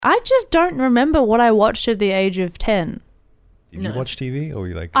I just don't remember what I watched at the age of 10. Did you watch TV or were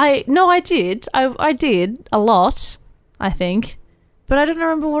you like... I did. I did a lot, I think. But I don't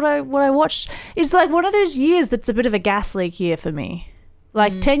remember what I watched. It's like one of those years that's a bit of a gas leak year for me.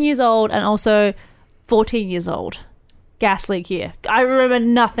 Like 10 years old and also 14 years old. Gas leak year. I remember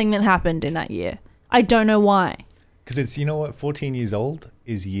nothing that happened in that year. I don't know why. Because it's, you know what, 14 years old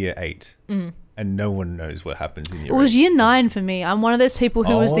is year 8. And no one knows what happens in year 8. It was year 9 for me. I'm one of those people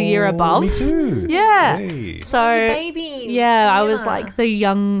who was the year above. Me too. Yeah. Hey. So, baby. yeah, I was like the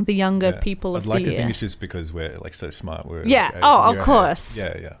younger people of the year. I'd like to think it's just because we're like so smart. We're yeah. like Of course.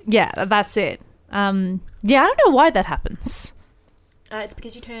 Yeah. Yeah, that's it. Yeah, I don't know why that happens. It's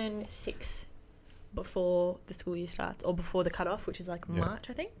because you turn 6 before the school year starts or before the cutoff, which is like March,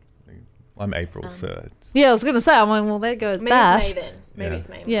 I think. I'm April, so it's... Yeah, I was going to say, I'm like, well, there goes maybe that. It's May then. Maybe it's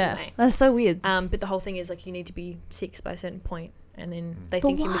May. Yeah, May. that's so weird. But the whole thing is like you need to be 6 by a certain point, and then they But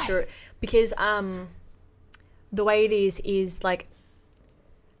think you're why? mature because the way it is like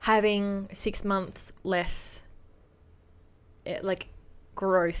having 6 months less like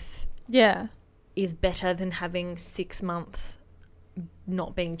growth Yeah. is better than having 6 months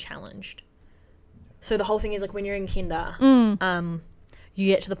not being challenged. So the whole thing is like when you're in kinder, you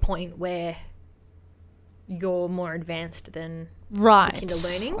get to the point where you're more advanced than Right. the kinder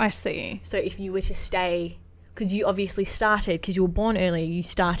learnings. I see. So if you were to stay, because you obviously started, because you were born earlier, you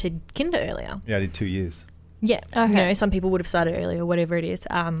started kinder earlier. Yeah, I did 2 years. Yeah. Okay. You know, some people would have started earlier, whatever it is.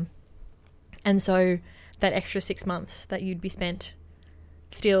 And so that extra 6 months that you'd be spent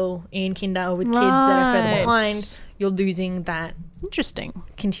still in kinder or with kids that are further behind, you're losing that Interesting.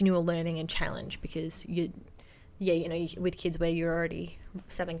 continual learning and challenge because with kids where you're already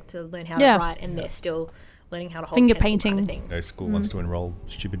starting to learn how to write and they're still learning how to hold Finger a pencil painting. kind of thing. No school wants to enroll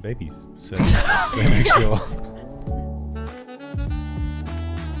stupid babies, so let's make sure.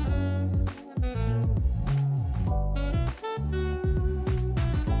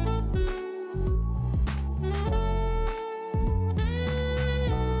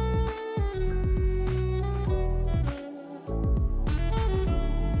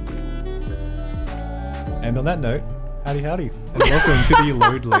 And on that note, howdy, and welcome to the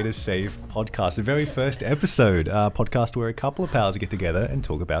Load Later Save podcast, the very first episode, podcast where a couple of pals get together and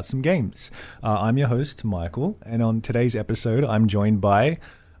talk about some games. I'm your host, Michael, and on today's episode, I'm joined by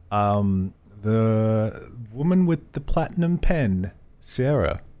the woman with the platinum pen,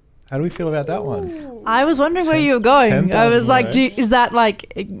 Sarah. How do we feel about that one? I was wondering where you were going. 10,000 I was like, words. is that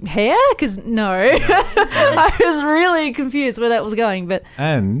like hair? Because no. I was really confused where that was going, but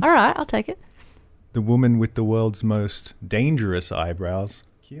And all right, I'll take it. the woman with the world's most dangerous eyebrows,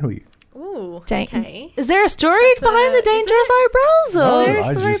 Keely. Ooh, Okay. Is there a story behind the dangerous eyebrows? No, Or? There is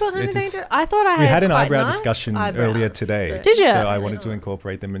I story just- behind it the just- danger. I thought I We had an quite eyebrow nice discussion eyebrows, earlier today. but- Did you? So I wanted to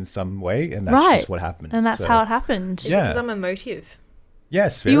incorporate them in some way, and that's Right. just what happened. And that's So- how it happened. Is it Yeah. because I'm emotive?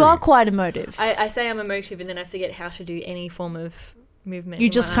 Yes, very. You are quite emotive. I say I'm emotive and then I forget how to do any form of movement. You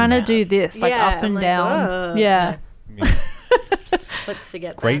with just my kind of do eyebrows. this, like Yeah, up I'm and like, down. "Whoa." Yeah. No, let's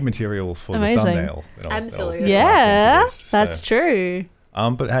forget Great that. material for Amazing. the thumbnail. Absolutely. Yeah, So, that's true.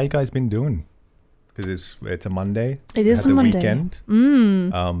 but how you guys been doing? Because it's a Monday. It is Had a the Monday. weekend. Been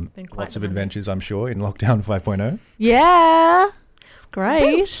quite Lots of the Monday. adventures, I'm sure, in lockdown 5.0. Yeah. It's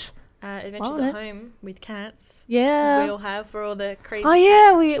great. Adventures Well, at home with cats. As Yeah. we all have for all the crazy. Oh,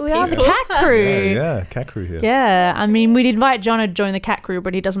 yeah, we are the people. cat crew. Yeah, cat crew here. Yeah, I mean, we'd invite John to join the cat crew,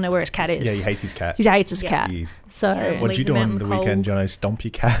 but he doesn't know where his cat is. Yeah, he hates his cat. He hates his Yeah. cat. He- So, Yeah. What'd you Leaves do him out on in the the weekend, Jono? Stomp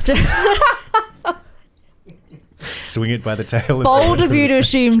your cat? Swing it by the tail? bold of you to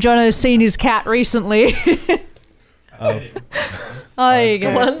assume Jono's seen his cat recently. Oh, there you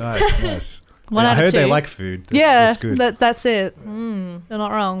go. Nice. One I out of heard two. they like food. Yeah, That's good. that's it. You're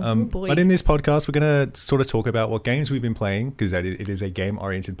not wrong. boy. But in this podcast, we're going to sort of talk about what games we've been playing, because it is a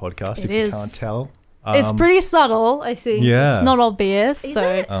game-oriented podcast, It if is. you can't tell. It's pretty subtle, I think. yeah. It's not obvious. Is so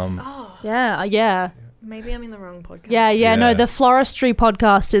it? Um, yeah. Maybe I'm in the wrong podcast. Yeah. No, Yeah. the floristry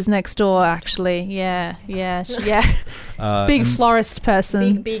podcast is next door, actually. Yeah. Big and- florist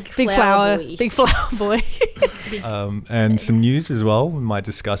person. Big flower boy. Big flower boy. and some news as well we might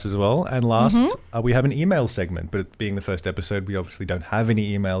discuss as well. And last, we have an email segment, but it being the first episode, we obviously don't have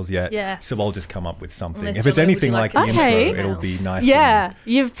any emails yet. Yes. So I'll just come up with something. Unless If it's Jono, would anything you like like the to intro, email? it'll be nice. Yeah.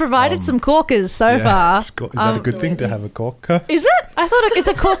 You've provided some corkers so and, far. Is that a good thing to have a corker? Is it? I thought it's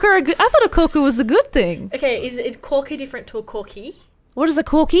a corker. I thought a corker was a good thing. Okay, is it corky different to a corky? What is a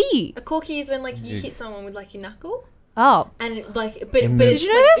corky? A corky is when like you hit someone with like your knuckle. Oh, And like, but In the- it's Did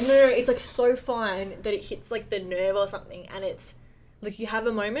you like, notice? no, it's like so fine that it hits like the nerve or something, and it's like you have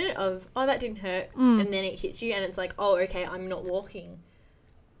a moment of that didn't hurt, and then it hits you, and it's like, oh, okay, I'm not walking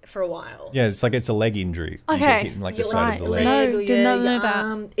for a while. Yeah, it's like it's a leg injury. You Okay. get hit in like the Your side of the leg. No, or did not your know that.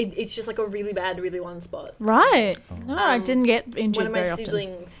 arm. It's just like a really bad, really one spot. Right. No, I didn't get injured One of my very often.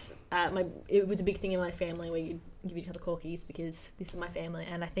 siblings, it was a big thing in my family where you give each other corkies because this is my family,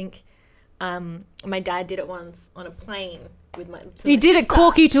 and I think my dad did it once on a plane with my. He did a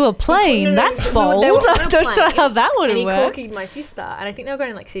corky to a plane. No, That's they bold. were on a I'm not sure plane, how that would and he work. corkied my sister, and I think they were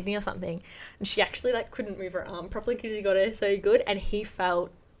going to like Sydney or something, and she actually like couldn't move her arm properly because he got her so good, and he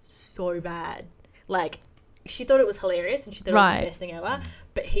felt so bad. Like she thought it was hilarious and she thought it was the best thing ever,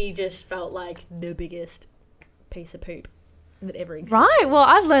 but he just felt like the biggest piece of poop that ever existed. Right. Well,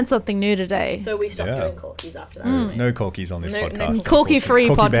 I've learned something new today. So we stopped Yeah. doing corkies after that. Mm. really. No corkies on this No- no podcast. Corky-free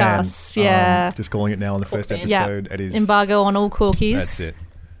Corky ban. podcasts, yeah. Just calling it now on the first ban. episode. It is. Embargo on all corkies. That's it.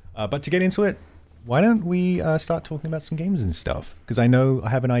 But to get into it, why don't we start talking about some games and stuff? Because I know I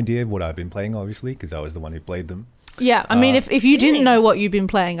have an idea of what I've been playing, obviously, because I was the one who played them. Yeah, I mean, if you didn't really? know what you've been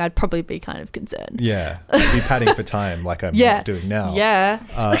playing, I'd probably be kind of concerned. Yeah, I'd be padding for time like I'm Yeah. doing now. Yeah.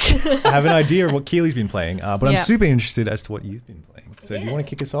 I have an idea of what Keely's been playing, but I'm Yeah. super interested as to what you've been playing. So do you Yeah. want to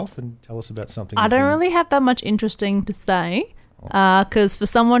kick us off and tell us about something? I you've don't been- really have that much interesting to say because for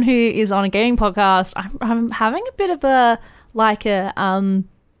someone who is on a gaming podcast, I'm having a bit of a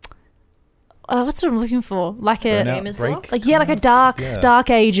what's what I'm looking for? Like a Burnout Gamers break? block? like yeah, like a dark Yeah. dark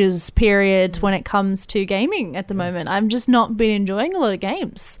ages period when it comes to gaming at the moment. I'm just not been enjoying a lot of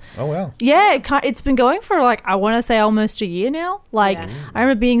games. Oh, wow. Yeah, it's been going for like I want to say almost a year now. Like Yeah. I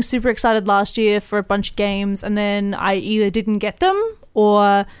remember being super excited last year for a bunch of games, and then I either didn't get them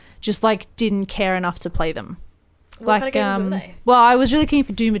or just like didn't care enough to play them. What kind of games were they? Well, I was really keen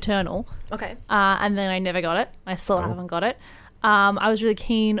for Doom Eternal, Okay. and then I never got it. I still Oh. haven't got it. I was really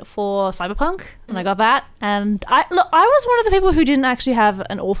keen for Cyberpunk, and I got that. And I was one of the people who didn't actually have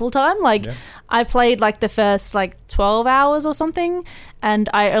an awful time. Like, Yeah. I played like the first like 12 hours or something, and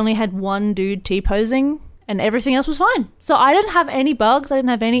I only had one dude T-posing, and everything else was fine. So I didn't have any bugs. I didn't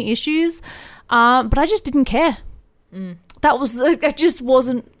have any issues, but I just didn't care. That was I just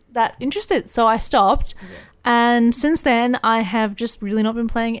wasn't that interested. So I stopped, and since then I have just really not been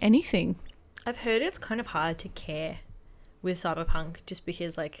playing anything. I've heard it's kind of hard to care with Cyberpunk just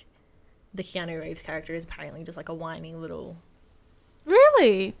because like the Keanu Reeves character is apparently just like a whining little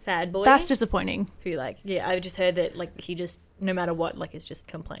Really? sad boy. That's disappointing. who like I've just heard that like he just no matter what like it's just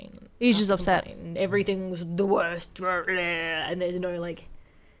complain. He's just upset. complain. Everything's the worst and there's no like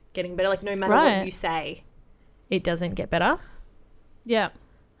getting better. Like no matter Right. what you say, it doesn't get better. Yeah.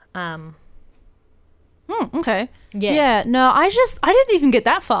 Yeah. Okay. Yeah. No, I didn't even get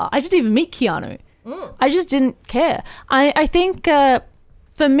that far. I didn't even meet Keanu. I just didn't care. I think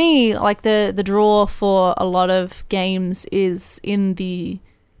for me, like the draw for a lot of games is in the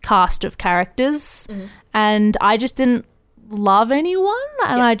cast of characters, and I just didn't love anyone,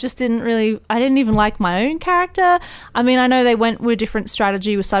 and I didn't even like my own character. I mean, I know they went with a different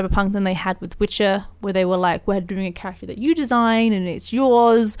strategy with Cyberpunk than they had with Witcher, where they were like, we're doing a character that you design and it's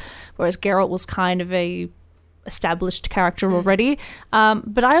yours, whereas Geralt was kind of a established character already.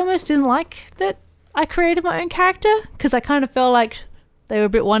 But I almost didn't like that I created my own character because I kind of felt like they were a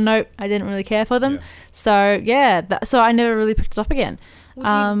bit one note. I didn't really care for them. Yeah. So yeah, so I never really picked it up again.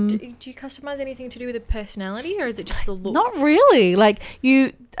 Well, do you customize anything to do with the personality, or is it just the look? Not really. Like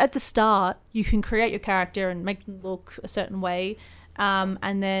you at the start, you can create your character and make them look a certain way,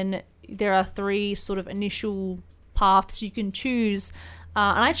 and then there are 3 sort of initial paths you can choose.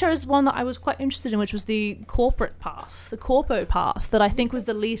 And I chose one that I was quite interested in, which was the corporate path, the corpo path, that I think was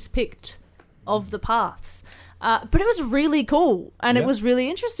the least picked of the paths. But it was really cool and Yeah. it was really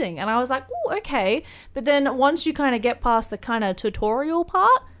interesting. And I was like, oh, okay. But then once you kind of get past the kind of tutorial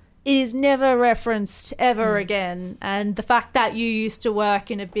part, it is never referenced ever again. And the fact that you used to work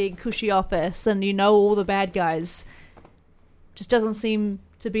in a big cushy office and you know all the bad guys just doesn't seem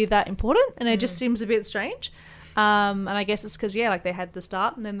to be that important. And it just seems a bit strange. And I guess it's because, like they had the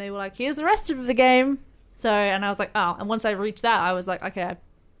start and then they were like, here's the rest of the game. So, and I was like, oh. And once I reached that, I was like, okay, I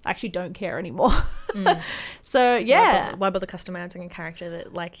actually don't care anymore. So, yeah. Why bother customizing a character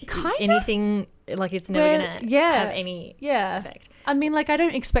that like Kinda. anything like it's never Well, gonna yeah. have any Yeah. effect? I mean, like, I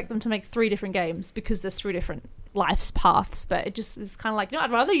don't expect them to make 3 different games because there's 3 different life's paths, but it just was kind of like, no,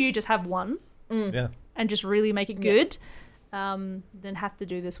 I'd rather you just have one Yeah. and just really make it good than have to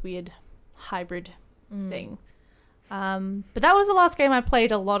do this weird hybrid thing. But that was the last game I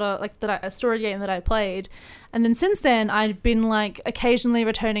played a lot of, like a story game that I played. And then since then, I've been like occasionally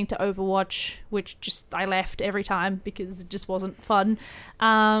returning to Overwatch, which just I left every time because it just wasn't fun.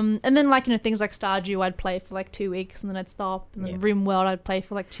 And then like, you know, things like Stardew I'd play for like 2 weeks and then I'd stop. And then RimWorld I'd play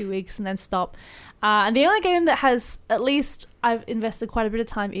for like 2 weeks and then stop. And the only game that has at least I've invested quite a bit of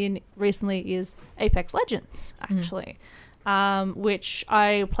time in recently is Apex Legends, actually, which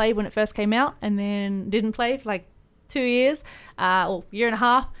I played when it first came out and then didn't play for like 2 years or year and a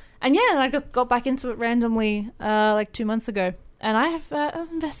half. And yeah, and I got back into it randomly like 2 months ago. And I have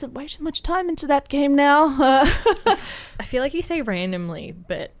invested way too much time into that game now. I feel like you say randomly,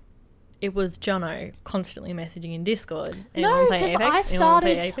 but it was Jono constantly messaging in Discord. No, because I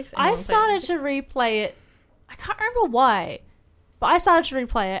started to replay it. I can't remember why, but I started to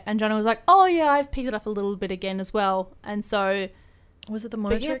replay it, and Jono was like, "Oh yeah, I've picked it up a little bit again as well." And so, was it the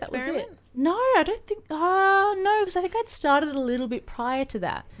monitor experiment? That was it. No, I don't think. No, because I think I'd started a little bit prior to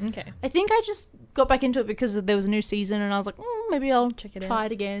that. Okay. I think I just got back into it because there was a new season, and I was like, maybe I'll try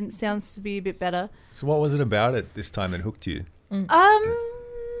it again. It sounds to be a bit better. So, what was it about it this time that hooked you?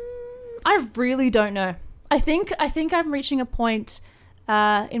 I really don't know. I think I'm reaching a point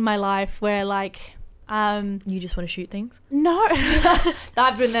in my life where like you just want to shoot things? No.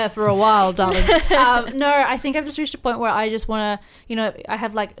 I've been there for a while, darling. No, I think I've just reached a point where I just want to, you know, I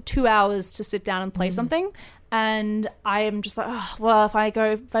have like 2 hours to sit down and play something. And I am just like, oh, well, if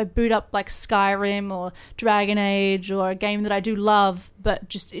I boot up like Skyrim or Dragon Age or a game that I do love, but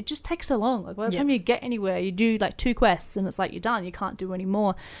it just takes so long. Like by the time you get anywhere, you do like 2 quests and it's like you're done. You can't do any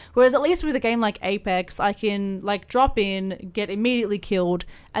more. Whereas at least with a game like Apex, I can like drop in, get immediately killed,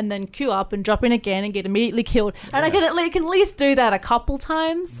 and then queue up and drop in again and get immediately killed. And I can at least do that a couple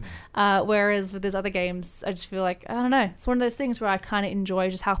times. Whereas with these other games, I just feel like, I don't know, it's one of those things where I kind of enjoy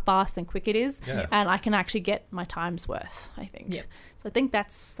just how fast and quick it is, and I can actually get my time's worth, I think. So I think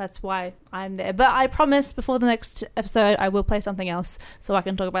that's why I'm there. But I promise before the next episode I will play something else so I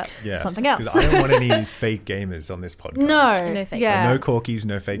can talk about something else. Because I don't want any fake gamers on this podcast. No fake gamers. No corkies,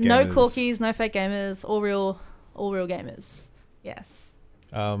 no fake gamers. No corkies, no fake gamers, all real gamers. Yes.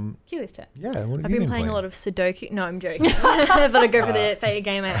 Keely's turn. Yeah, what have I've you been playing a lot of Sudoku. No, I'm joking. But I go for the fake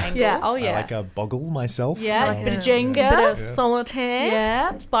gamer angle. Yeah, oh yeah. I like a Boggle myself. Yeah, a bit of Jenga. A bit of Solitaire.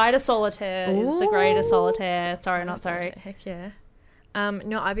 Yeah, Spider Solitaire is the greatest Solitaire. Sorry, not sorry. Heck yeah.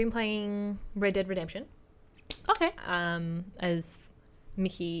 No, I've been playing Red Dead Redemption. Okay. As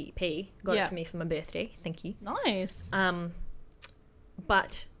Mickey P got it for me for my birthday. Thank you. Nice.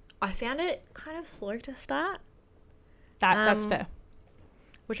 But I found it kind of slow to start. That's fair.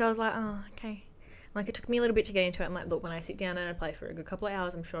 Which I was like, oh, okay. Like, it took me a little bit to get into it. I'm like, look, when I sit down and I play for a good couple of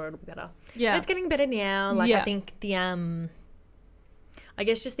hours, I'm sure it'll be better. Yeah. But it's getting better now. Like, I think the, I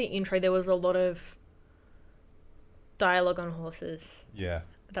guess just the intro, there was a lot of dialogue on horses. Yeah.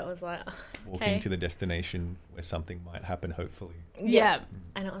 That was like, walking to the destination where something might happen, hopefully. Yeah.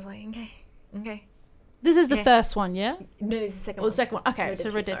 And it was like, okay. This is the first one, yeah? No, this is the second one. Oh, the second one. Okay, so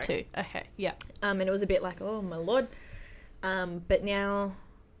Red Dead 2. Okay, yeah. And it was a bit like, oh, my lord. But now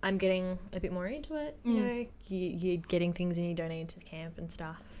I'm getting a bit more into it. You know, you're getting things and you donate to the camp and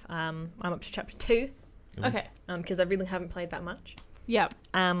stuff. I'm up to chapter 2. Okay. Because I really haven't played that much. Yeah.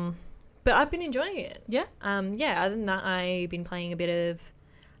 But I've been enjoying it. Yeah. Yeah. Other than that, I've been playing a bit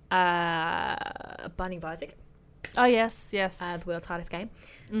of Binding of Isaac. Oh yes. The world's hardest game.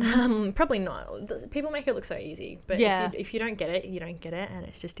 Probably not. People make it look so easy, but if you don't get it, you don't get it, and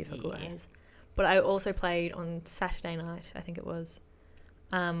it's just difficult. Yeah. But I also played on Saturday night, I think it was.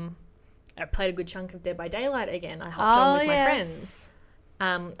 I played a good chunk of Dead by Daylight again. I hopped on with my friends.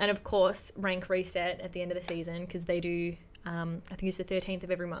 And of course, rank reset at the end of the season because they do, I think it's the 13th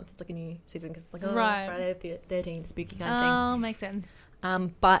of every month. It's like a new season because it's like, Friday the 13th, spooky kind of thing. Oh, makes sense.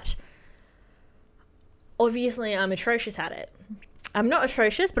 But obviously I'm atrocious at it. I'm not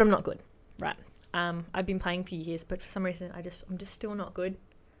atrocious, but I'm not good. Right. I've been playing for years, but for some reason I'm just still not good.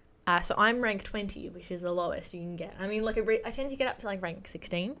 So I'm rank 20, which is the lowest you can get. I mean, like I tend to get up to like rank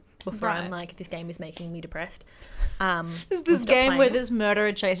 16 before I'm like, this game is making me depressed. There's this game where this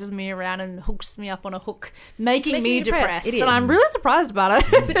murderer chases me around and hooks me up on a hook, making me depressed. And I'm really surprised about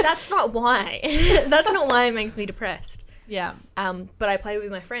it. But that's not why. That's not why it makes me depressed. Yeah. But I play with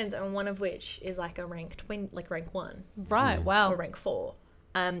my friends, and one of which is like a rank 20, like rank 1. Right. Wow. Or rank 4.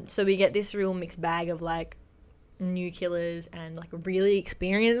 So we get this real mixed bag of like new killers and like really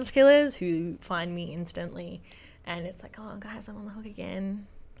experienced killers who find me instantly, and it's like, oh guys, I'm on the hook again,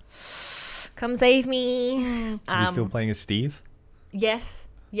 come save me. You're still playing as Steve? Yes.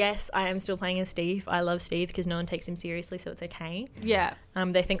 Yes, I am still playing as Steve. I love Steve because no one takes him seriously, so it's okay. Yeah.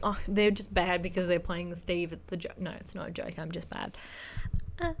 They think, oh, they're just bad because they're playing with Steve. It's a joke. No, it's not a joke. I'm just bad.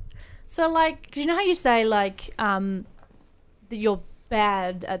 So, like, 'cause you know how you say, like, that you're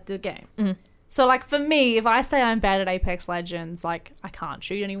bad at the game? Mhm. So, like, for me, if I say I'm bad at Apex Legends, like, I can't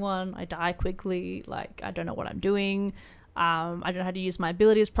shoot anyone. I die quickly. Like, I don't know what I'm doing. I don't know how to use my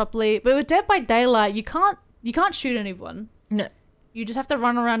abilities properly. But with Dead by Daylight, you can't shoot anyone. No. You just have to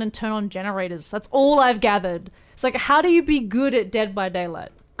run around and turn on generators. That's all I've gathered. It's like, how do you be good at Dead by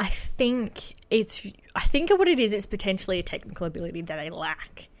Daylight? I think what it is potentially a technical ability that I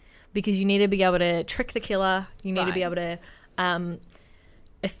lack, because you need to be able to trick the killer. You need to be able to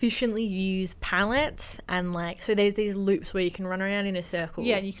efficiently use pallets, and like, so there's these loops where you can run around in a circle.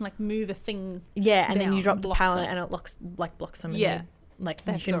 Yeah, and you can like move a thing. Yeah, and then down you drop and the block pallet them. and it blocks them. Yeah. And like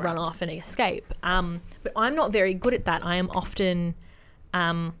They you have to can go run around. off and escape. But I'm not very good at that. I am often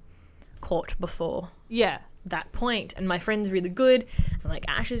caught before Yeah. that point, and my friend's really good, and like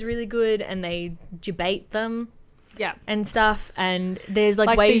Ash is really good, and they debate them Yeah. and stuff, and there's like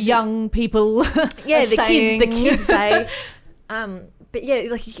Like ways the that- young people. yeah, are the saying. kids say. But yeah,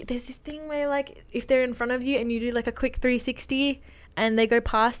 like there's this thing where like if they're in front of you and you do like a quick 360 and they go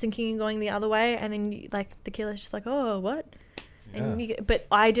past thinking you're going the other way, and then you, like the killer's just like, oh, what? And but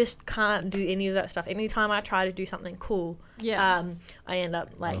I just can't do any of that stuff. Anytime I try to do something cool, Yeah. I end up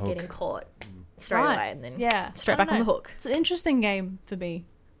like hook. getting caught straight Right. away, and then Yeah. straight I don't back on the know. hook. It's an interesting game for me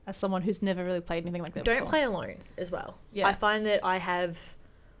as someone who's never really played anything like that Don't before. play alone as well. Yeah. I find that I have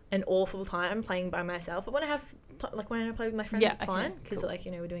an awful time playing by myself, but when I when I play with my friends, Yeah, it's okay, fine because cool. like,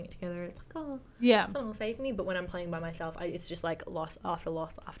 you know, we're doing it together. It's like, oh, Yeah. someone will save me. But when I'm playing by myself, it's just like loss after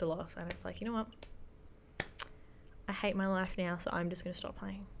loss after loss, and it's like, you know what? I hate my life now, so I'm just gonna stop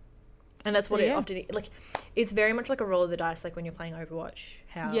playing. And that's what it Yeah. often like. It's very much like a roll of the dice, like when you're playing Overwatch.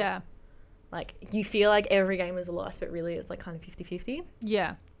 How Yeah. like you feel like every game is a loss, but really it's like kind of 50-50.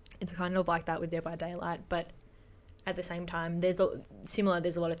 Yeah. It's kind of like that with Dead by Daylight, but at the same time, there's a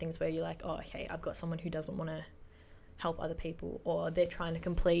lot of things where you're like, oh, okay, I've got someone who doesn't want to help other people, or they're trying to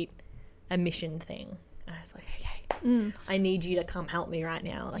complete a mission thing, and it's like, okay, I need you to come help me right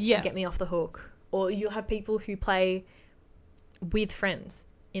now, like Yeah. get me off the hook. Or you'll have people who play with friends,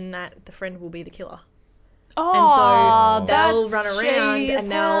 in that the friend will be the killer. Oh, And so they'll that's run around shady as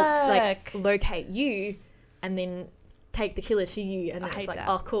and they'll like heck. locate you and then take the killer to you, and I then hate it's like, that.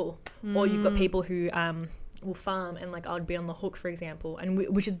 oh, cool. Or you've got people who will farm, and like I'd be on the hook, for example, and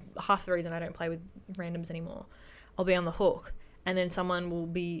which is half the reason I don't play with randoms anymore. I'll be on the hook, and then someone will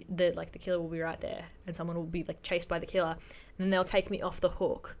be the killer will be right there, and someone will be like chased by the killer, and then they'll take me off the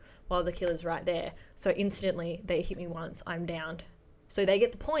hook while the killer's right there. So instantly they hit me once, I'm downed. So they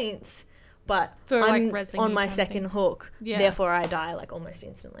get the points, but For, like, I'm rezzing on you my kind of second thing. hook. Yeah. Therefore I die like almost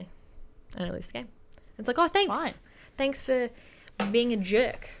instantly, and I lose the game. It's like, oh, thanks, Fine. thanks for being a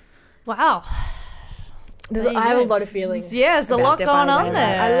jerk. Wow. There you I have go. a lot of feelings. Yeah, there's a about lot Dead by going on Daylight.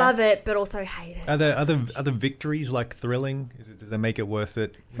 there. I love it, but also hate it. Are there other victories like thrilling? Does it make it worth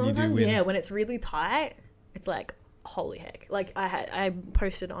it when you do Sometimes, win? yeah, when it's really tight, it's like, holy heck. Like I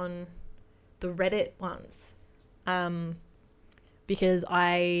posted on the Reddit once, because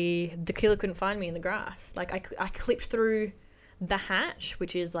the killer couldn't find me in the grass. Like I clipped through the hatch,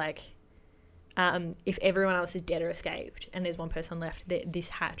 which is like, if everyone else is dead or escaped and there's one person left, this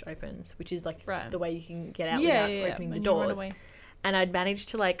hatch opens, which is like Right. the way you can get out Yeah, without yeah, opening the and you run doors. away. And I'd managed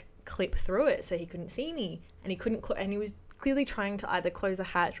to like clip through it so he couldn't see me, and he couldn't and he was clearly trying to either close the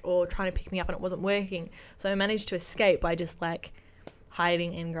hatch or trying to pick me up, and it wasn't working. So I managed to escape by just like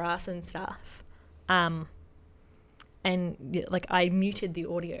hiding in grass and stuff. And yeah, like I muted the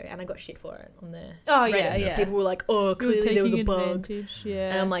audio, and I got shit for it on the Oh, Reddit, yeah, because yeah. people were like, oh, You're clearly there was a taking bug. advantage,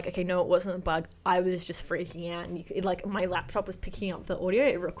 yeah. And I'm like, okay, no, it wasn't a bug. I was just freaking out, and like my laptop was picking up the audio.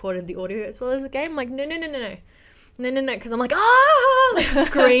 It recorded the audio as well as the game. I'm like, no, because I'm like, like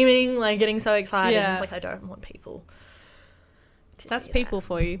screaming, like getting so excited. Yeah. Like I don't want people. to That's see people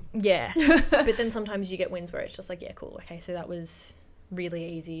for you. that. Yeah, but then sometimes you get wins where it's just like, yeah, cool. Okay, so that was really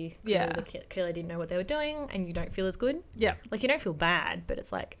easy. Clearly Yeah. the killer didn't know what they were doing, and you don't feel as good. Yeah. Like you don't feel bad, but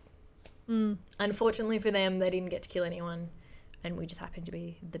it's like, unfortunately for them, they didn't get to kill anyone, and we just happened to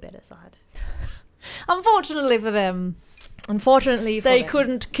be the better side. Unfortunately for them, Unfortunately, for they them.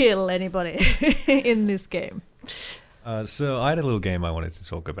 couldn't kill anybody in this game. So I had a little game I wanted to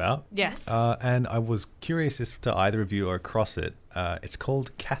talk about. Yes. And I was curious as to either of you are across it. It's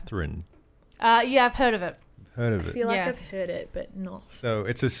called Catherine. Yeah, I've heard of it. Heard I of it? feel like Yes. I've heard it, but not. So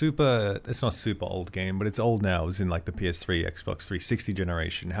it's it's not super old game, but it's old now. It was in like the PS3, Xbox 360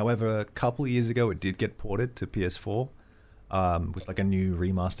 generation. However, a couple of years ago, it did get ported to PS4. with like a new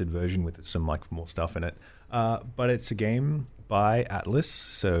remastered version with some like more stuff in it. But it's a game by Atlas,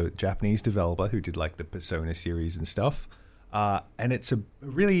 so Japanese developer who did like the Persona series and stuff. And it's a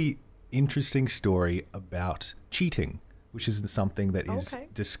really interesting story about cheating, which isn't something that is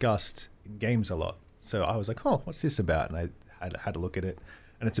discussed in games a lot. So I was like, oh, what's this about? And I had a look at it.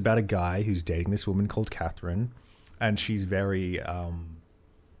 And it's about a guy who's dating this woman called Catherine. And she's very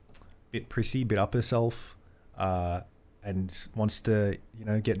bit prissy, bit up herself, and wants to,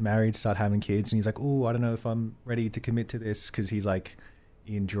 get married, start having kids. And he's like, oh, I don't know if I'm ready to commit to this, because he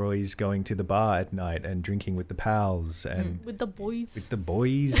enjoys going to the bar at night and drinking with the pals and with the boys.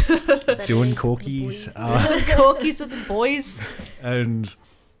 Doing corkies. Corkies with the boys. And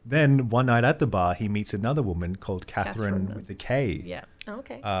then one night at the bar, he meets another woman called Catherine with a K. Yeah. Oh,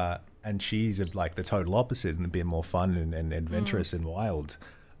 okay. And she's like the total opposite and a bit more fun and adventurous and wild.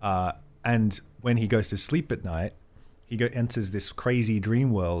 And when he goes to sleep at night, he enters this crazy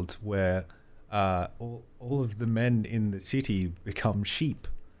dream world where all of the men in the city become sheep.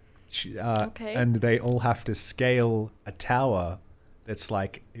 And they all have to scale a tower that's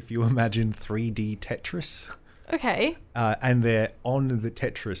like, if you imagine 3D Tetris. Okay. And they're on the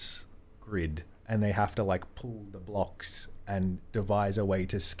Tetris grid, and they have to like pull the blocks and devise a way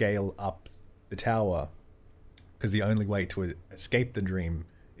to scale up the tower, because the only way to escape the dream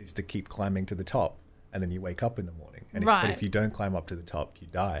is to keep climbing to the top, and then you wake up in the morning. And but if you don't climb up to the top, you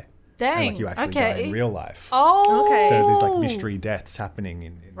die. Dang. And like you actually die in real life. Oh. Okay. So there's like mystery deaths happening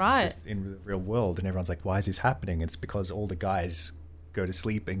in the real world, and everyone's like, why is this happening? It's because all the guys go to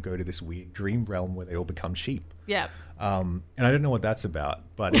sleep and go to this weird dream realm where they all become sheep. Yeah. And I don't know what that's about,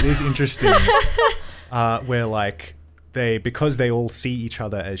 but it is interesting where like because they all see each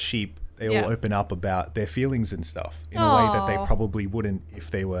other as sheep, they all open up about their feelings and stuff in a way that they probably wouldn't if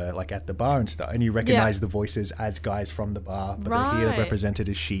they were like at the bar and stuff. And you recognize the voices as guys from the bar, but they're here represented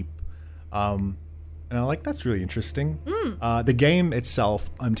as sheep. And I'm like, that's really interesting. The game itself,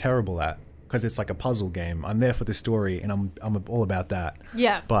 I'm terrible at, because it's like a puzzle game. I'm there for the story, and I'm all about that.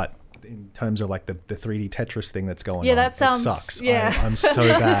 Yeah. But in terms of like the 3D Tetris thing that's going on, that sounds, it sucks. Yeah. I'm so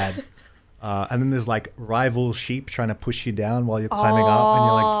bad. And then there's like rival sheep trying to push you down while you're climbing up, and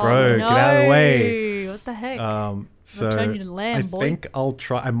you're like, bro, get out of the way. What the heck? So turn you to lamb, I think I'll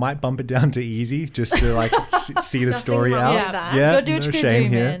try. I might bump it down to easy just to like see the story wrong out. with that. Yeah, Go do what no you can shame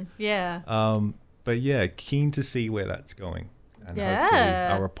do, here. man. Yeah. But yeah, keen to see where that's going. And hopefully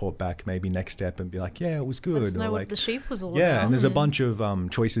I'll report back maybe next step and be like, yeah, it was good. Let us know or what like, the sheep was all about. yeah, and there's a bunch of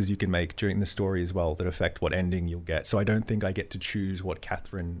choices you can make during the story as well that affect what ending you'll get. So I don't think I get to choose what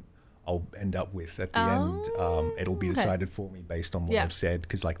Catherine I'll end up with at the end. It'll be decided for me based on what I've said,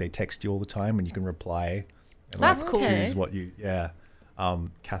 because like they text you all the time and you can reply. And, That's like, cool. Choose what you,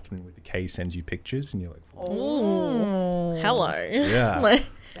 Catherine with the K sends you pictures and you're like, Oh, hello. yeah.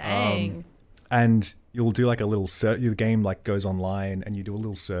 Dang. And you'll do like a little the game like goes online, and you do a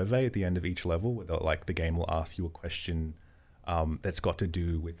little survey at the end of each level where like the game will ask you a question that's got to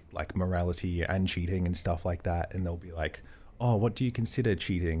do with like morality and cheating and stuff like that, and they'll be like, oh, what do you consider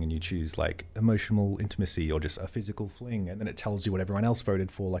cheating? And you choose like emotional intimacy or just a physical fling, and then it tells you what everyone else voted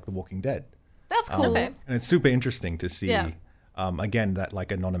for, like The Walking Dead. That's cool. Okay. And it's super interesting to see Yeah. again that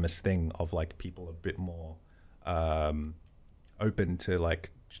like anonymous thing of like people a bit more open to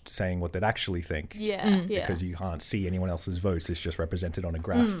like saying what they'd actually think. Yeah. Because you can't see anyone else's votes. It's just represented on a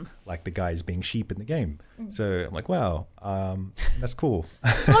graph, like the guys being sheep in the game. So I'm like, wow, that's cool.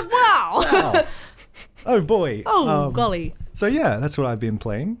 Wow. Wow. Oh boy. Golly. So yeah, that's what I've been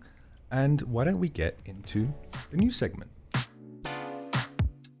playing. And why don't we get into the news segment?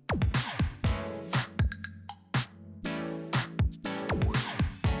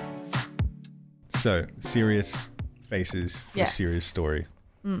 So, serious faces for a serious story.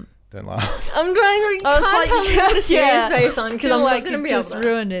 Don't laugh. I'm trying to I was can't like, tell me to put a serious face on, because I'm not going to be able just to.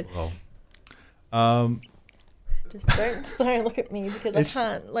 ruined it. Well, Just don't look at me, because I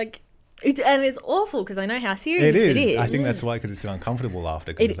can't, like... and it's awful, because I know how serious it is. I think that's why, because it's an uncomfortable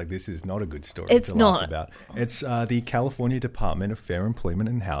laughter, because it's like, this is not a good story It's to not. laugh about. It's the California Department of Fair Employment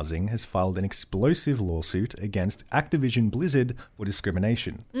and Housing has filed an explosive lawsuit against Activision Blizzard for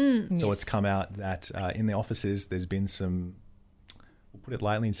discrimination. So it's come out that in the offices there's been some, we'll put it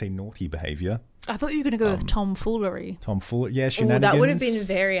lightly and say naughty behavior. I thought you were going to go with tomfoolery. Tomfoolery, yeah, Oh, shenanigans. that would have been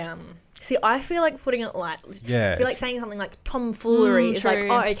very... See, I feel like putting it light. Yeah, I feel like saying something like tomfoolery is like, true.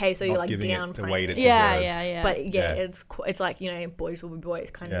 oh, okay, so not you're like giving it the weight it downplaying it. Yeah. But yeah, Yeah. it's like, you know, boys will be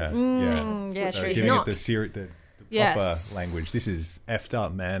boys kind Yeah, of. Yeah, so true. it's giving not. it the Yes. language. This is effed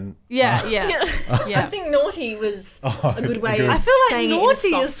up, man. Yeah. I Yeah. think naughty was a good way. I feel like saying it in a naughty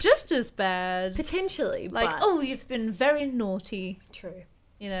soft- is just as bad. potentially Like, but oh, you've been very naughty. true.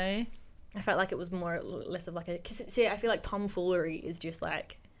 You know. I felt like it was more less of like a. Cause see, I feel like tomfoolery is just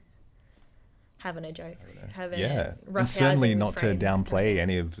like having a joke, having Yeah, a and certainly roughhousing not with to friends. downplay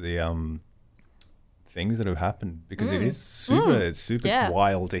any of the things that have happened, because it is super, it's super Yeah.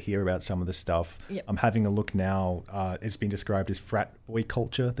 wild to hear about some of the stuff. Yep. I'm having a look now. It's been described as frat boy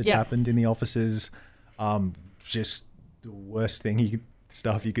culture that's Yes. happened in the offices. Just the worst thing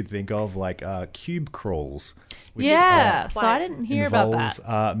stuff you could think of, like cube crawls. which, Yeah. So I Quite didn't hear about that.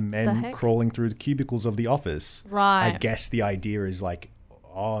 involve The men heck? crawling through the cubicles of the office. Right. I guess the idea is like,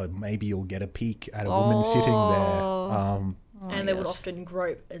 oh, maybe you'll get a peek at a woman sitting there. Oh my And they would gosh. often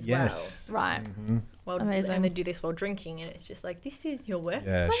grope as Yes. Right. well. Amazing. And they do this while drinking, and it's just like, this is your work.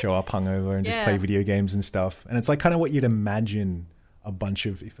 Yeah, show up hungover and just Yeah. play video games and stuff. And it's like kind of what you'd imagine if a bunch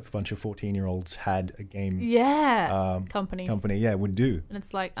of 14-year-olds had a game Yeah. Company. company, would do. And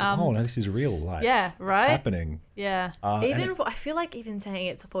it's like, Oh, no, this is real life. yeah, right? It's happening. Yeah. And Even I feel like even saying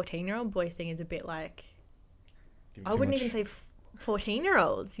it's a 14-year-old boy thing is a bit like, I wouldn't even say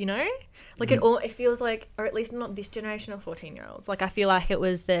 14-year-olds, you know? Like it feels like, or at least not this generation of 14-year-olds. Like I feel like it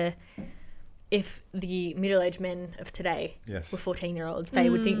was if the middle-aged men of today Yes. were 14-year-olds, they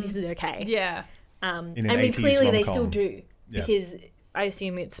would think this is okay. Yeah. In an I mean, 80s clearly they still rom-com. do, Yeah. because I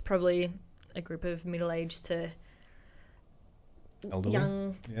assume it's probably a group of middle-aged to Elderly?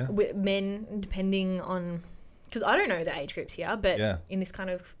 young Yeah. men, depending on, because I don't know the age groups here, but Yeah. in this kind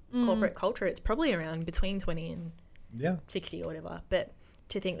of corporate culture, it's probably around between 20 and Yeah. 60 or whatever. But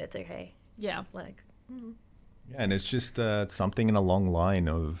to think that's okay, Yeah. like, Yeah, and it's just something in a long line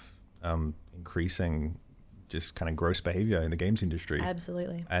of increasing just kind of gross behavior in the games industry.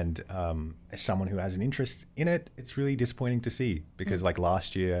 absolutely. And as someone who has an interest in it, it's really disappointing to see, because like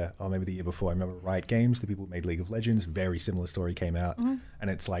last year, or maybe the year before, I remember Riot Games, the people who made League of Legends, very similar story came out. And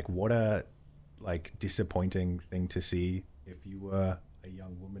it's like, what a like disappointing thing to see if you were a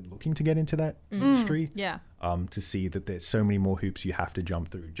young woman looking to get into that industry. Yeah. To see that there's so many more hoops you have to jump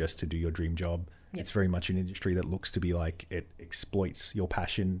through just to do your dream job. Yep. It's very much an industry that looks to be like it exploits your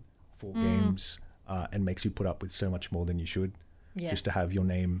passion for games and makes you put up with so much more than you should, Yeah. just to have your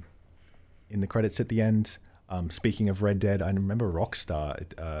name in the credits at the end. Speaking of Red Dead, I remember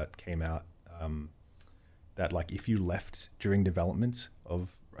Rockstar came out that like if you left during development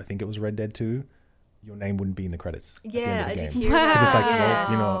of, I think it was Red Dead 2, your name wouldn't be in the credits. at the end Yeah, of the I did game. hear that. Because it's like, Wow.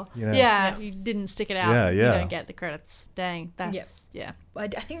 well, you know, Yeah, you didn't stick it out. Yeah, You yeah. don't get the credits. Dang, that's yeah. I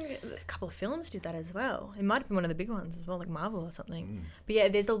think a couple of films did that as well. It might have been one of the big ones as well, like Marvel or something. Mm. But yeah,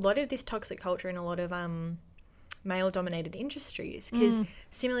 there's a lot of this toxic culture in a lot of male-dominated industries, because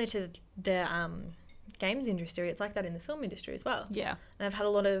similar to the games industry, it's like that in the film industry as well. Yeah. And I've had a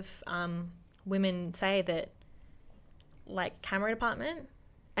lot of women say that, like, camera department,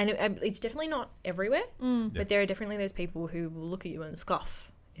 and it's definitely not everywhere, but there are definitely those people who will look at you and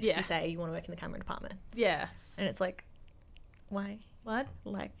scoff if Yeah. you say you want to work in the camera department. Yeah. And it's like, why? What?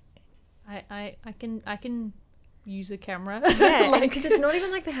 Like, I can use a camera. yeah, because it's not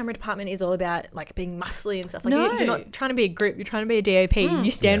even like the camera department is all about, like, being muscly and stuff. Like, No. you're not trying to be a group, you're trying to be a DOP. You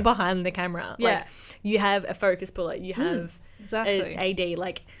stand Yeah. behind the camera. Yeah. Like, you have a focus puller, you have Exactly. a AD,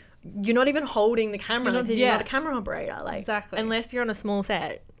 like, you're not even holding the camera You're not- because you're yeah. not a camera operator. Like, Exactly. unless you're on a small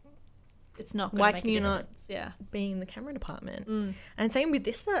set, It's not. Why Gonna make can a you not- difference. Yeah. being in the camera department. And same with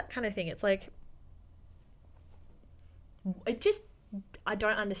this kind of thing. It's like, I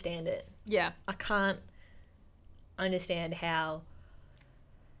don't understand it. Yeah. I can't understand how,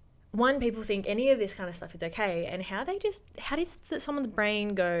 one, people think any of this kind of stuff is okay, and how does someone's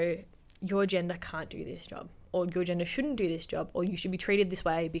brain go, your gender can't do this job, or your gender shouldn't do this job, or you should be treated this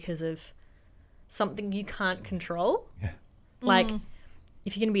way because of something you can't control. Yeah. Like,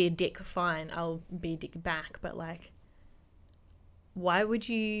 if you're going to be a dick, fine, I'll be a dick back, but, like, why would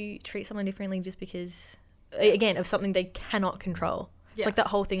you treat someone differently just because, again, of something they cannot control? Yeah. It's like that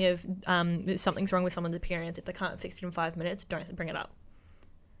whole thing of something's wrong with someone's appearance. If they can't fix it in 5 minutes, don't bring it up.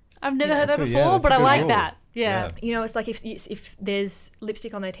 I've never Yeah. heard that So, before, that's a but I good like rule. that. Yeah. You know, it's like if there's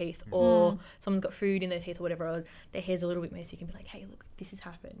lipstick on their teeth, or someone's got food in their teeth or whatever, or their hair's a little bit messy, you can be like, hey, look, this has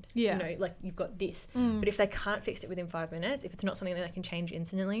happened. Yeah. You know, like, you've got this. But if they can't fix it within 5 minutes, if it's not something that they can change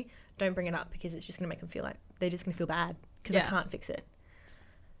instantly, don't bring it up, because it's just going to make them feel like they're just going to feel bad because Yeah. they can't fix it.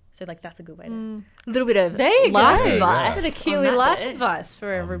 So, like, that's a good way to... A little bit of There you life go. advice. Bit of on Keely that life bit. advice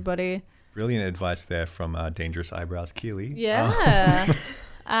for everybody. Brilliant advice there from Dangerous Eyebrows Keely. Yeah.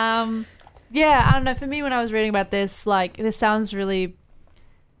 Yeah, I don't know. For me, when I was reading about this, like, this sounds really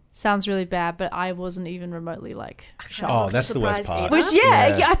sounds really bad, but I wasn't even remotely like shocked. Oh, that's the worst part. Either. Which,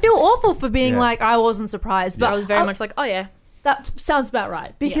 Yeah. I feel awful for being Yeah. like, I wasn't surprised. But I was very much like, oh yeah. that sounds about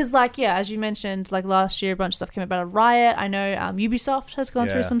right. Because, like, as you mentioned, like last year, a bunch of stuff came about a Riot. I know Ubisoft has gone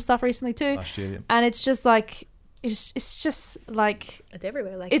through Yeah. some stuff recently too. Last year, yeah. And it's just like, it's just like, It's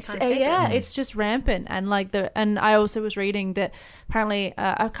everywhere. Like it's time's taken. it's just rampant. And like and I also was reading that apparently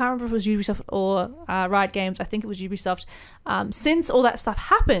I can't remember if it was Ubisoft or Riot Games. I think it was Ubisoft. Since all that stuff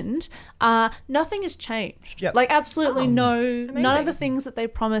happened, nothing has changed. Yep. Like absolutely none of the Amazing. things that they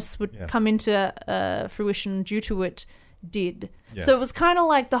promised would Yeah. come into fruition due to it did. Yeah. So it was kind of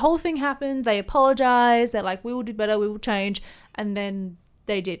like the whole thing happened. They apologized. They're like, we will do better. We will change. And then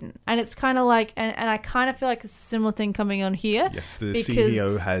they didn't. And it's kind of like, and I kind of feel like it's a similar thing coming on here. Yes, the because-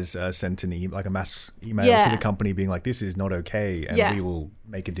 CEO has sent a mass email Yeah. to the company being like, "This is not okay, and Yeah. we will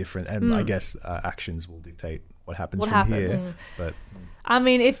make a difference." And I guess actions will dictate what happens What from happens. here. But I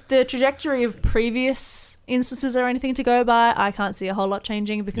mean, if the trajectory of previous instances are anything to go by, I can't see a whole lot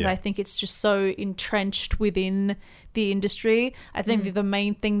changing because Yeah. I think it's just so entrenched within the industry. I think that the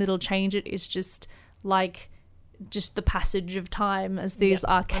main thing that'll change it is just the passage of time as these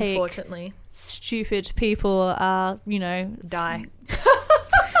archaic, Unfortunately, stupid people are, die.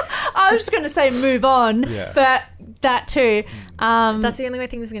 I was just going to say move on, Yeah. but that too. That's the only way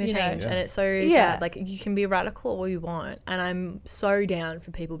things are going to you know, change, Yeah. and it's so Yeah. sad. Like you can be radical all you want, and I'm so down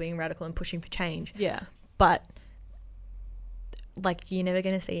for people being radical and pushing for change. Yeah. But like you're never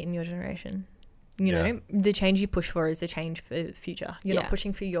going to see it in your generation. You Yeah. know, the change you push for is the change for the future. You're Yeah. not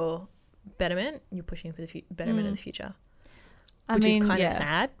pushing for your betterment. You're pushing for the betterment of the future, I which mean, is kind yeah. of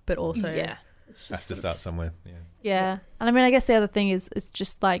sad, but also It's has just to sort start of- somewhere. Yeah. Yeah, and I mean, I guess the other thing is, it's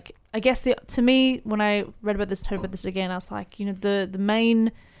just like, I guess to me, when I read about this, heard about this again, I was like, the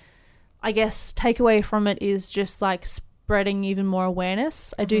main, I guess, takeaway from it is just like spreading even more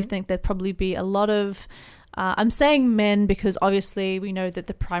awareness. I do think there'd probably be a lot of, I'm saying men because obviously we know that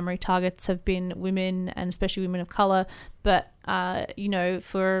the primary targets have been women and especially women of color, but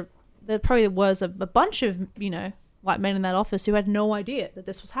there probably was a bunch of, white men in that office who had no idea that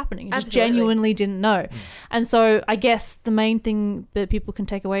this was happening. Just Absolutely. genuinely didn't know. And so I guess the main thing that people can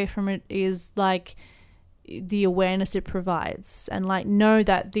take away from it is like the awareness it provides, and like know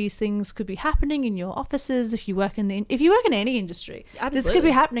that these things could be happening in your offices if you work in any industry. This could Absolutely.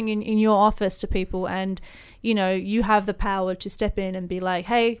 be happening in your office to people, and you have the power to step in and be like,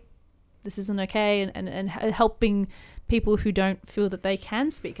 hey, this isn't okay, and helping people who don't feel that they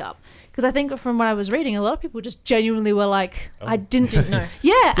can speak up. Because I think from what I was reading, a lot of people just genuinely were like, I didn't know.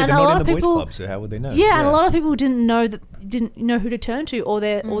 Yeah, Yeah, and they're a not lot in of the boys' people, club, so how would they know? yeah, and a lot of people didn't know who to turn to, or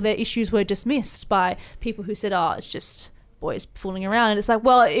their issues were dismissed by people who said, oh, it's just boys fooling around. And it's like,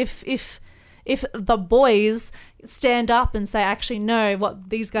 well, if the boys stand up and say, actually, no, what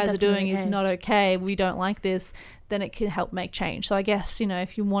these guys That's are doing not is okay. not okay, we don't like this, then it can help make change. So I guess,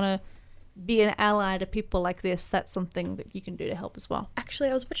 if you want to be an ally to people like this, that's something that you can do to help as well. Actually,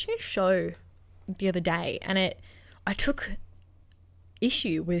 I was watching a show the other day, and I took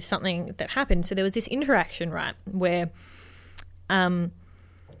issue with something that happened. So there was this interaction, right, where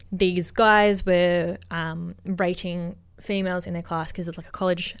these guys were rating females in their class because it's like a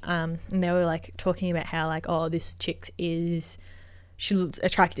college, and they were like talking about how like, oh, this chick she looks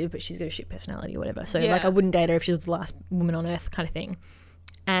attractive, but she's got a shit personality or whatever. So Yeah. like I wouldn't date her if she was the last woman on earth kind of thing.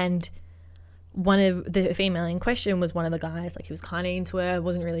 And one of the female in question was one of the guys, like he was kind of into her,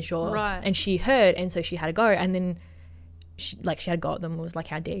 wasn't really sure. Right. And she heard, and so she had a go. And then she had a go at them, was like,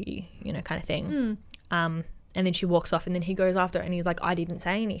 how dare you, kind of thing. And then she walks off, and then he goes after her and he's like, I didn't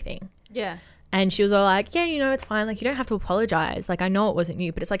say anything. Yeah. And she was all like, yeah, it's fine. Like, you don't have to apologize. Like, I know it wasn't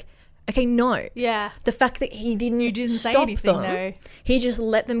you, but it's like, okay, no. Yeah. The fact that he didn't say stop anything, them, though. he just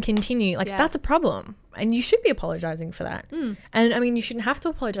let them continue. Like, Yeah. that's a problem. And you should be apologizing for that. And I mean, you shouldn't have to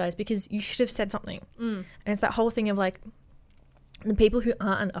apologize because you should have said something. And it's that whole thing of like, the people who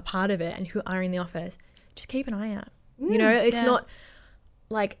aren't a part of it and who are in the office, just keep an eye out. It's yeah.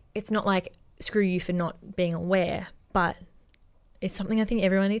 not like screw you for not being aware, but it's something I think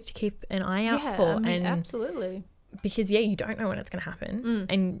everyone needs to keep an eye out for. I mean, And absolutely. because you don't know when it's going to happen,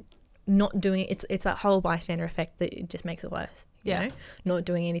 and not doing it, it's that whole bystander effect that it just makes it worse. Yeah. Not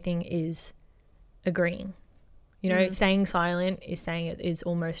doing anything is agreeing. Staying silent is saying it is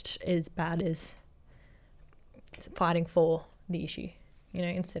almost as bad as fighting for the issue.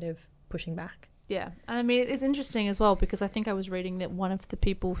 Instead of pushing back. Yeah. And I mean, it's interesting as well because I think I was reading that one of the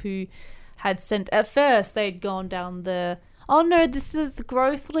people who had sent, at first they'd gone down the, oh no, this is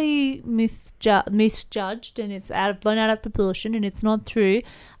grossly misjudged and it's blown out of proportion and it's not true.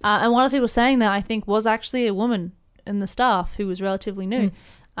 And one of the people saying that I think was actually a woman in the staff who was relatively new.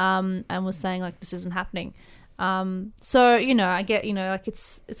 and was saying like this isn't happening. So I get like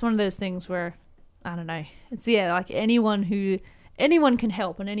it's one of those things where I don't know. It's like anyone can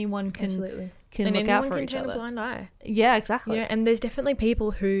help and anyone can Absolutely. can look out for each turn other. a blind eye. Yeah, exactly. And there's definitely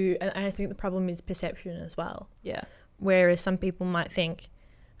people who, and I think the problem is perception as well. Yeah. Whereas some people might think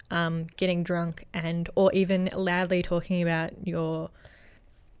getting drunk or even loudly talking about your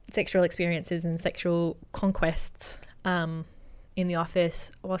sexual experiences and sexual conquests in the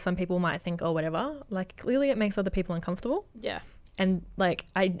office, or some people might think, oh, whatever. Like, clearly it makes other people uncomfortable. Yeah. And, like,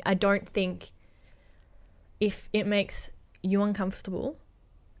 I don't think if it makes you uncomfortable,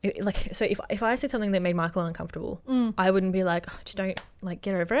 if I said something that made Michael uncomfortable, I wouldn't be like, oh, just don't, like,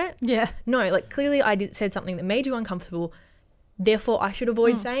 get over it. Yeah. No, like, clearly I said something that made you uncomfortable, therefore I should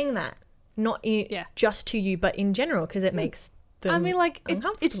avoid saying that. Not just to you, but in general, because it makes them I mean, like, it's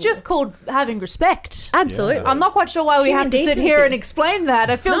uncomfortable. just called having respect. Absolutely. Yeah. I'm not quite sure why we Human have to sit here decency. and explain that.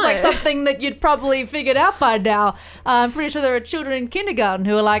 It feels No. like something that you'd probably figured out by now. I'm pretty sure there are children in kindergarten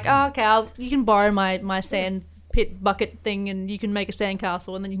who are like, oh, okay, you can borrow my sand pit bucket thing and you can make a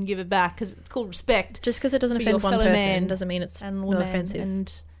sandcastle and then you can give it back because it's called respect. Just because it doesn't For your offend one fellow person man doesn't mean it's And not women offensive.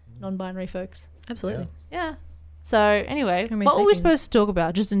 and non-binary folks. Absolutely. Yeah. So anyway, Homo what were we sapiens. supposed to talk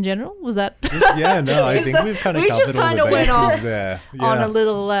about? Just in general? Was that I think we've kind of we just covered all kinda the went bases off there. on Yeah. a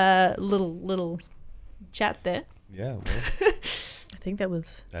little chat there? Yeah, well, I think that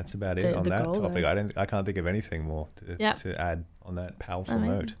was that's about The- it on the that goal, topic. though. I can't think of anything more Yep. to add on that powerful I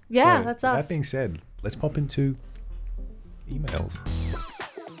mean, note. yeah, So, that's with us. That being said, let's pop into emails.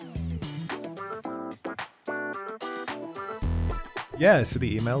 Yeah, so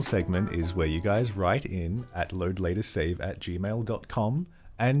the email segment is where you guys write in at loadlatersave@gmail.com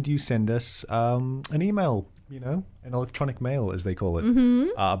and you send us an email, an electronic mail as they call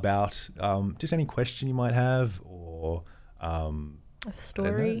it, about just any question you might have or a I don't know,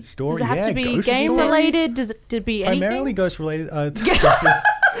 story. story. Does it have to be ghost game story. related? Does it be anything? Primarily ghost related.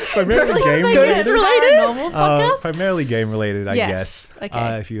 Primarily game Ghost related. paranormal podcast? Primarily game related, I Yes, guess.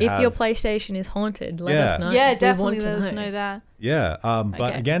 okay. If If your PlayStation is haunted, let us know. Yeah, We definitely want to let us know that. Yeah, but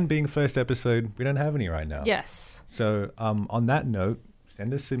Okay. again, being the first episode, we don't have any right now. Yes. So on that note,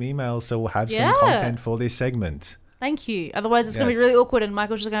 send us some emails so we'll have Yeah. some content for this segment. Thank you. Otherwise, it's going to be Yes. really awkward and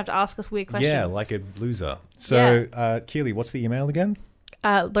Michael's just going to have to ask us weird questions. Yeah, like a loser. So, Keely, what's the email again?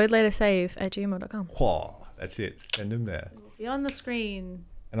 Loadlatersave@gmail.com. Whoa, that's it. Send them there. Be on the screen.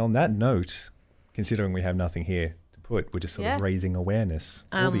 And on that note, considering we have nothing here to put, we're just sort of raising awareness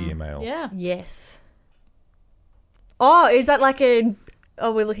for the email. Yeah. Yes. Oh, is that like a...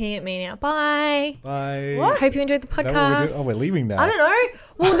 Oh, we're looking at me now. Bye. Bye. Hope you enjoyed the Is that what we're podcast. doing? Oh, we're leaving now. I don't know.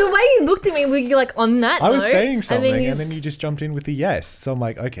 Well, the way you looked at me, were you like on that I was note, saying something, you- and then you just jumped in with the yes. So I'm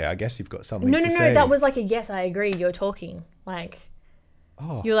like, okay, I guess you've got something No, to no, say. no. That was like a yes, I agree. You're talking. Like,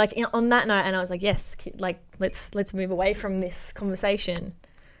 Oh, you're like on that note, and I was like, yes, like let's move away from this conversation.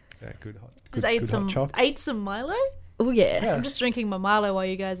 is that good hot? Just good hot choc? ate some Milo. Oh yeah. Yeah. I'm just drinking my Milo while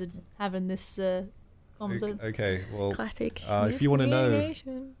you guys are having this conversation. Okay, well, Classic. if you wanna know-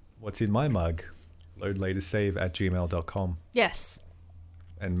 miscommunication. what's in my mug? Loadlatersave@gmail.com. Yes.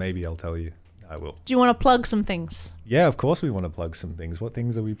 And maybe I'll tell you. I will. Do you want to plug some things? Yeah, of course we want to plug some things. What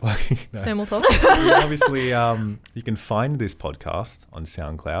things are we plugging? No. Thermal talk. We obviously, you can find this podcast on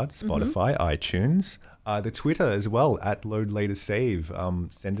SoundCloud, Spotify, iTunes, the Twitter as well at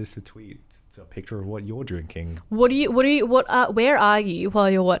LoadLaterSave. Send us a tweet, it's a picture of what you're drinking. Where are you while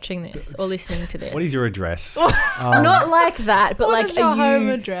you're watching this or listening to this? What is your address? Not like that, but What like is your are home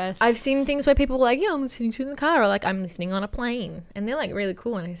you? address? I've seen things where people are like, yeah, I'm listening to it in the car, or like I'm listening on a plane, and they're like really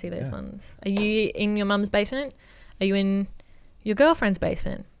cool when I see those Yeah. ones. Are you in your mum's basement? Are you in your girlfriend's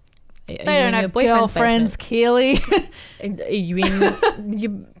basement? Are They you don't in your have boyfriend's girlfriends, Keely. basement? Are you in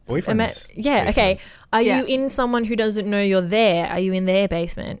your Boyfriend's yeah, okay. basement. Are Yeah. you in someone who doesn't know you're there? Are you in their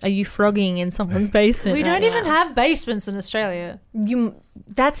basement? Are you frogging in someone's basement? We right don't even now? have basements in Australia.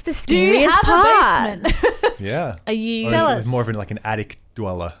 That's the Do you scariest have part. a basement? Yeah. Are you? Or Tell is it us. more of like an attic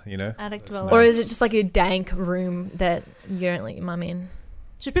dweller, you know? Attic That's dweller. nice. Or is it just like a dank room that you don't let your mum in?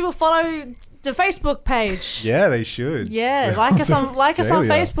 Should people follow the Facebook page? Yeah, they should. Yeah, like us on Australia.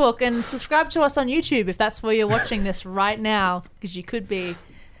 Facebook and subscribe to us on YouTube if that's where you're watching this right now, because you could be.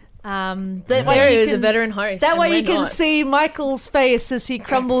 That way Sarah you is a can- veteran host. That and way we're you can not. see Michael's face as he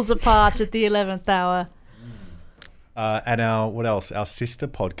crumbles apart at the 11th hour. And what else? Our sister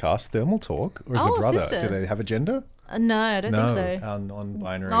podcast, Thermal Talk, or is Oh, it brother? sister. Do they have a gender? No, I don't no, think so. our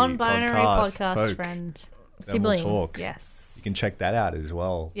non-binary, Non-binary podcast folk, friend. Thermal Sibling. Talk. Yes. You can check that out as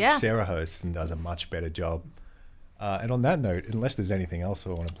well. Yeah. Sarah hosts and does a much better job. And on that note, unless there's anything else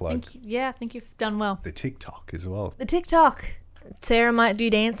I want to plug, I think you've done well. the TikTok as well. The TikTok. Sarah might do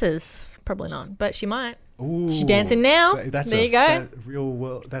dances. Probably not, but she might. Ooh, She's dancing now. That's there you go. That real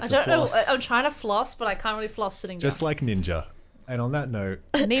world. That's a floss. I'm trying to floss, but I can't really floss sitting down. Just like Ninja. And on that note,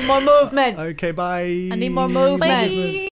 I need more movement. okay, bye. I need more movement. Bye.